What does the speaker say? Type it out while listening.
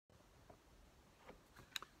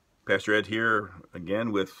Pastor Ed here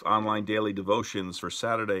again with online daily devotions for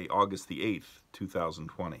Saturday, August the 8th,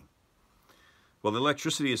 2020. Well, the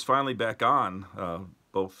electricity is finally back on,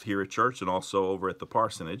 both here at church and also over at the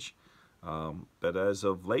parsonage. But as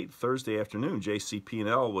of late Thursday afternoon,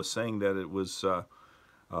 JCP&L was saying that it was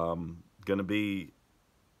going to be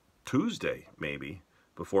Tuesday, maybe,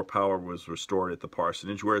 before power was restored at the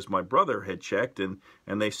parsonage, whereas my brother had checked, and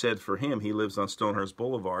they said for him, he lives on Stonehurst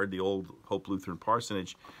Boulevard, the old Hope Lutheran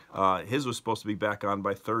parsonage, his was supposed to be back on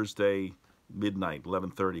by Thursday midnight,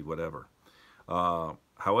 11:30, whatever.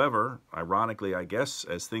 However, ironically, I guess,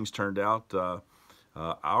 as things turned out,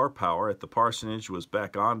 our power at the parsonage was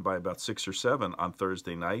back on by about 6 or 7 on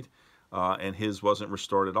Thursday night, and his wasn't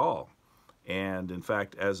restored at all. And in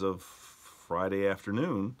fact, as of Friday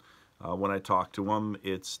afternoon, when I talked to him,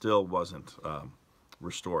 it still wasn't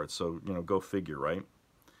restored. So, go figure, right?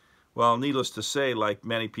 Well, needless to say, like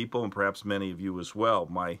many people, and perhaps many of you as well,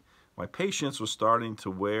 my patience was starting to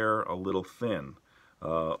wear a little thin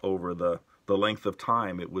over the length of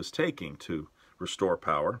time it was taking to restore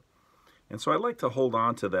power. And so I'd like to hold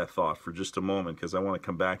on to that thought for just a moment, because I want to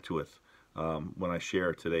come back to it when I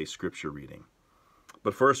share today's scripture reading.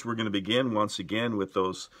 But first, we're going to begin once again with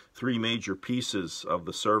those 3 major pieces of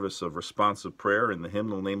the service of responsive prayer in the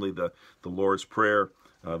hymnal, namely the Lord's Prayer,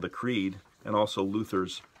 the Creed, and also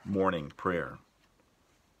Luther's morning prayer.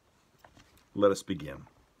 Let us begin.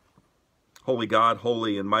 Holy God,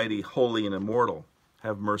 holy and mighty, holy and immortal,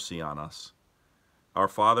 have mercy on us. Our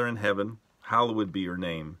Father in heaven, hallowed be your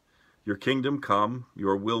name. Your kingdom come,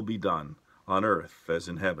 your will be done, on earth as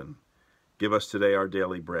in heaven. Give us today our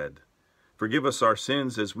daily bread. Forgive us our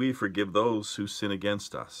sins as we forgive those who sin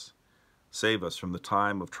against us. Save us from the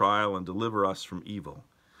time of trial and deliver us from evil.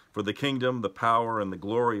 For the kingdom, the power, and the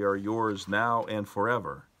glory are yours now and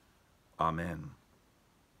forever. Amen.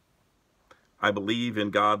 I believe in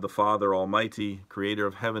God the Father Almighty, creator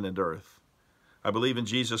of heaven and earth. I believe in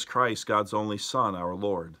Jesus Christ, God's only Son, our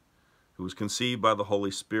Lord, who was conceived by the Holy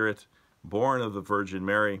Spirit, born of the Virgin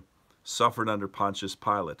Mary, suffered under Pontius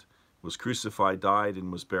Pilate, was crucified, died,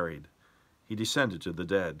 and was buried. He descended to the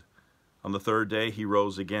dead. On the 3rd day he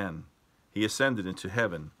rose again. He ascended into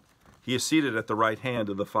heaven. He is seated at the right hand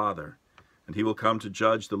of the Father, and he will come to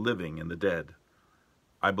judge the living and the dead.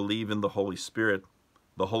 I believe in the Holy Spirit,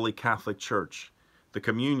 the Holy Catholic Church, the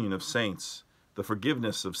communion of saints, the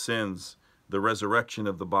forgiveness of sins, the resurrection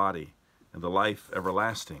of the body, and the life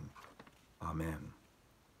everlasting. Amen.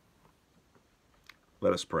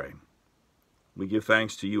 Let us pray. We give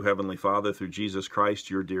thanks to you, Heavenly Father, through Jesus Christ,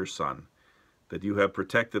 your dear Son, that you have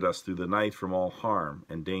protected us through the night from all harm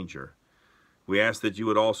and danger. We ask that you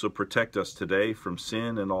would also protect us today from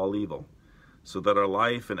sin and all evil, so that our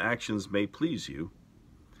life and actions may please you.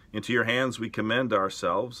 Into your hands we commend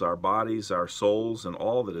ourselves, our bodies, our souls, and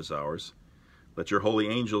all that is ours. Let your holy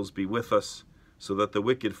angels be with us, so that the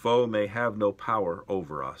wicked foe may have no power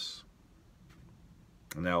over us.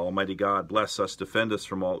 And now, Almighty God, bless us, defend us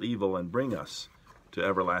from all evil, and bring us to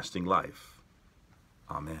everlasting life.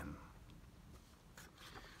 Amen.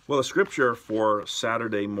 Well, the scripture for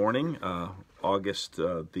Saturday morning, August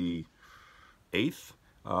the 8th,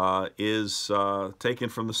 is taken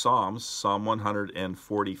from the Psalms, Psalm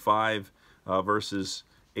 145, verses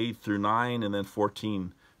 8 through 9, and then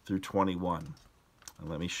 14 through 21. And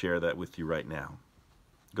let me share that with you right now.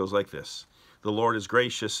 It goes like this. The Lord is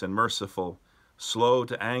gracious and merciful, slow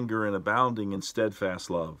to anger and abounding in steadfast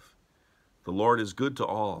love. The Lord is good to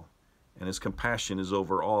all, and his compassion is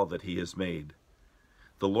over all that he has made.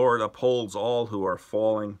 The Lord upholds all who are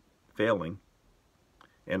failing,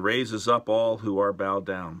 and raises up all who are bowed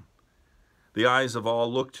down. The eyes of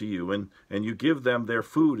all look to you, and you give them their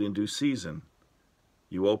food in due season.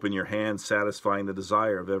 You open your hand, satisfying the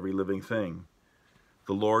desire of every living thing.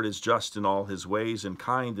 The Lord is just in all his ways and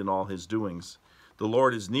kind in all his doings. The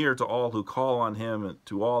Lord is near to all who call on him,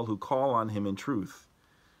 in truth.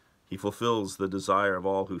 He fulfills the desire of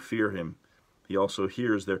all who fear him. He also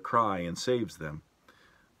hears their cry and saves them.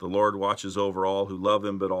 The Lord watches over all who love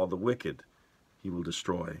him, but all the wicked he will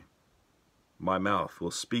destroy. My mouth will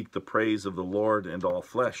speak the praise of the Lord, and all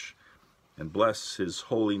flesh, and bless his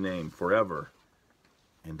holy name forever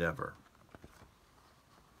and ever.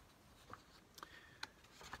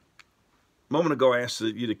 A moment ago, I asked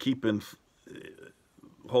you to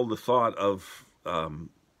hold the thought of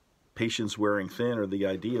patience wearing thin, or the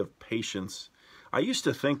idea of patience. I used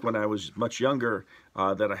to think when I was much younger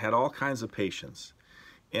that I had all kinds of patience.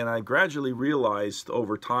 And I gradually realized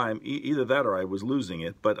over time, either that or I was losing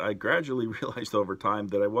it, but I gradually realized over time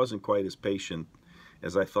that I wasn't quite as patient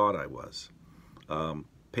as I thought I was.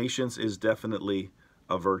 Patience is definitely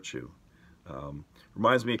a virtue.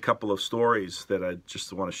 Reminds me a couple of stories that I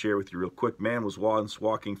just want to share with you real quick. Man was once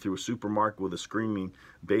walking through a supermarket with a screaming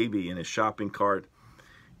baby in his shopping cart.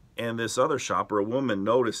 And this other shopper, a woman,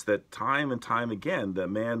 noticed that time and time again, the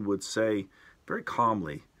man would say very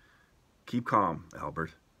calmly, "Keep calm,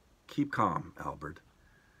 Albert. Keep calm, Albert."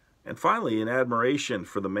 And finally, in admiration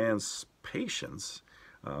for the man's patience,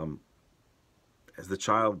 as the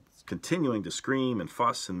child continuing to scream and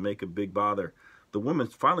fuss and make a big bother, the woman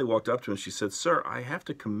finally walked up to him and she said, "Sir, I have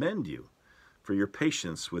to commend you for your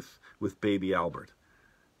patience with baby Albert."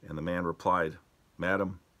 And the man replied,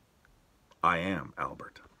 "Madam, I am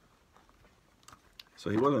Albert." So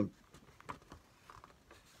he wasn't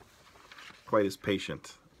quite as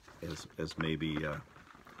patient as maybe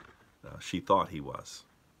she thought he was.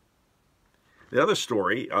 The other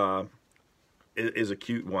story is a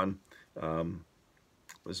cute one.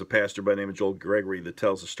 There's a pastor by the name of Joel Gregory that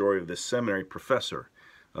tells the story of this seminary professor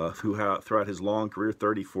who throughout his long career,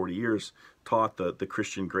 30, 40 years, taught the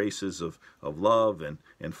Christian graces of love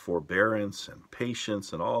and forbearance and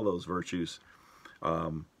patience and all those virtues.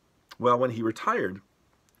 Well, when he retired,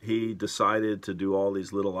 he decided to do all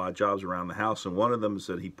these little odd jobs around the house, and one of them is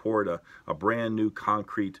that he poured a brand new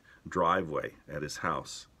concrete driveway at his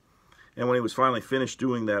house. And when he was finally finished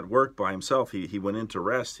doing that work by himself, he went in to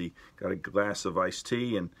rest. He got a glass of iced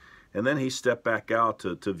tea, and then he stepped back out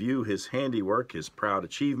to view his handiwork, his proud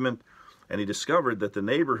achievement, and he discovered that the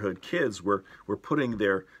neighborhood kids were putting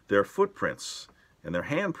their footprints and their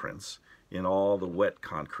handprints in all the wet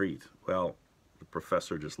concrete. Well, the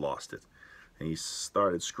professor just lost it. And he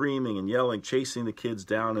started screaming and yelling, chasing the kids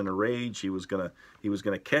down in a rage. He was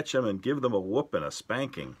gonna catch them and give them a whooping, a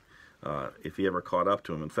spanking, if he ever caught up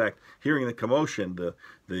to him. In fact, hearing the commotion,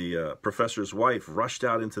 the professor's wife rushed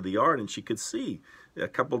out into the yard, and she could see a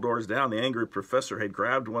couple doors down, the angry professor had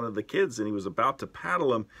grabbed one of the kids, and he was about to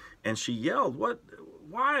paddle him, and she yelled,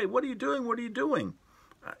 "Why? What are you doing? What are you doing?"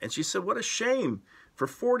 And she said, "What a shame. For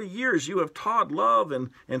 40 years you have taught love and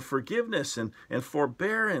forgiveness and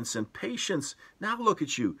forbearance and patience. Now look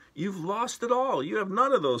at you. You've lost it all. You have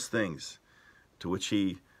none of those things." To which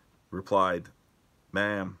he replied,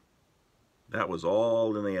 "Ma'am, that was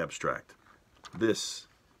all in the abstract. This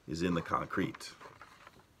is in the concrete."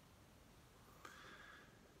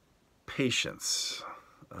 Patience.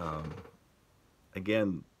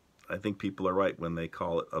 Again, I think people are right when they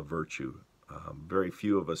call it a virtue. Very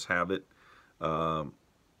few of us have it.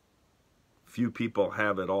 Few people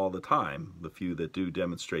have it all the time. The few that do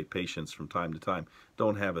demonstrate patience from time to time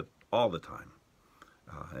don't have it all the time.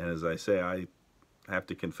 And as I say, I have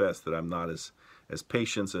to confess that I'm not as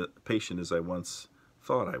patient as I once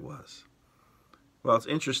thought I was. Well, it's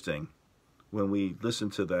interesting when we listen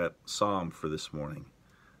to that psalm for this morning,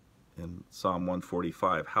 in Psalm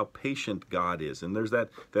 145, how patient God is. And there's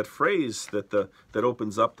that phrase that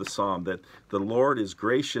opens up the psalm, that the Lord is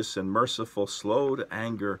gracious and merciful, slow to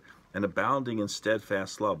anger, and abounding in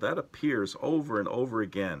steadfast love. That appears over and over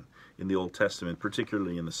again in the Old Testament,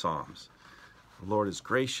 particularly in the Psalms. The Lord is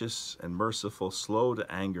gracious and merciful, slow to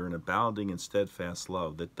anger, and abounding in steadfast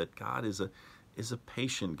love. That God is a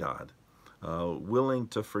patient God, willing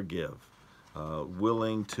to forgive,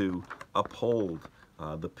 willing to uphold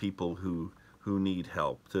the people who need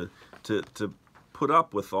help, to put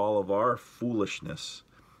up with all of our foolishness,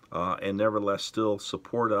 and nevertheless still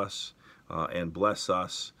support us and bless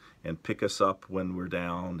us and pick us up when we're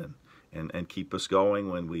down and keep us going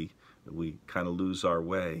when we kind of lose our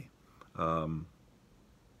way.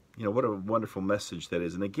 What a wonderful message that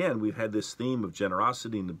is. And again, we've had this theme of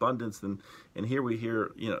generosity and abundance, and here we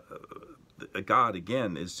hear, God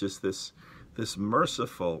again is just this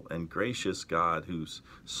merciful and gracious God who's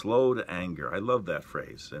slow to anger. I love that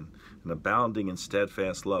phrase. And abounding in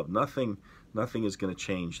steadfast love. Nothing is going to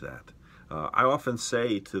change that. I often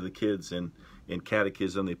say to the kids in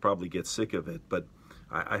catechism, they probably get sick of it, but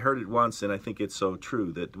I heard it once, and I think it's so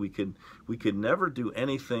true, that we could never do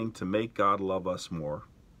anything to make God love us more.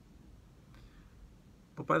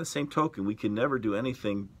 But by the same token, we can never do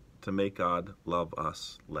anything to make God love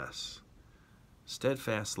us less.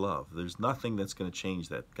 Steadfast love. There's nothing that's going to change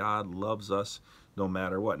that. God loves us no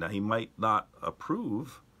matter what. Now, he might not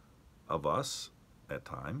approve of us at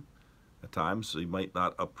times. He might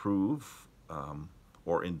not approve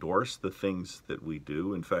or endorse the things that we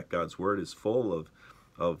do. In fact, God's word is full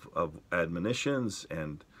of admonitions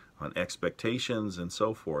and on expectations and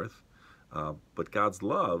so forth. But God's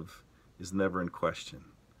love is never in question.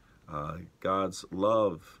 God's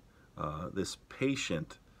love, this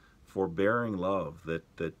patient, forbearing love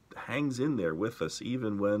that hangs in there with us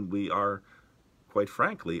even when we are, quite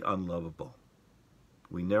frankly, unlovable.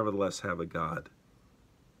 We nevertheless have a God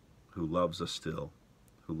who loves us still,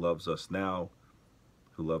 who loves us now,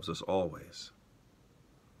 who loves us always.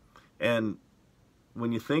 And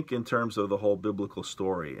when you think in terms of the whole biblical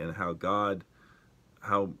story and how God,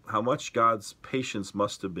 how much God's patience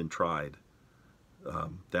must have been tried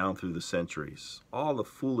down through the centuries, all the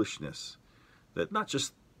foolishness that not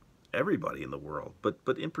just everybody in the world,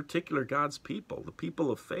 but in particular God's people, the people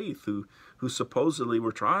of faith who supposedly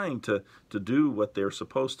were trying to do what they're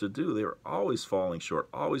supposed to do. They were always falling short,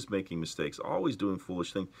 always making mistakes, always doing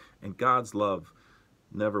foolish things, and God's love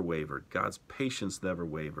never wavered. God's patience never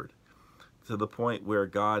wavered, to the point where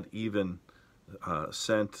God even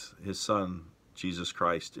sent his Son, Jesus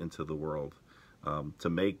Christ, into the world to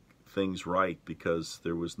make things right, because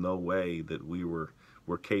there was no way that we were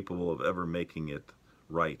capable of ever making it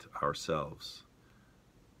right ourselves.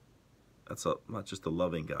 That's not just a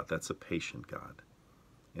loving God, that's a patient God.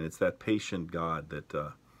 And it's that patient God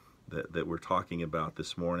that we're talking about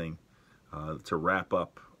this morning to wrap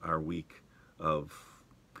up our week of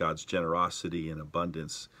God's generosity and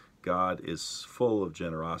abundance. God is full of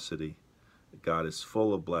generosity. God is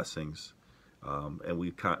full of blessings. And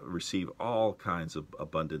we receive all kinds of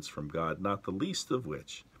abundance from God, not the least of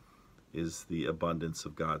which is the abundance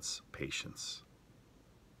of God's patience.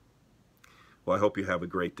 Well, I hope you have a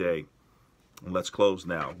great day. And let's close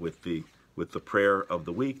now with the prayer of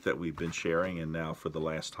the week that we've been sharing, and now for the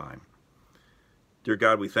last time. Dear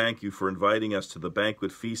God, we thank you for inviting us to the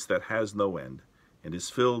banquet feast that has no end and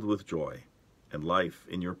is filled with joy and life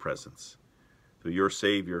in your presence. Through your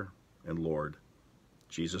Savior and Lord,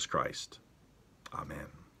 Jesus Christ.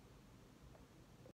 Amen.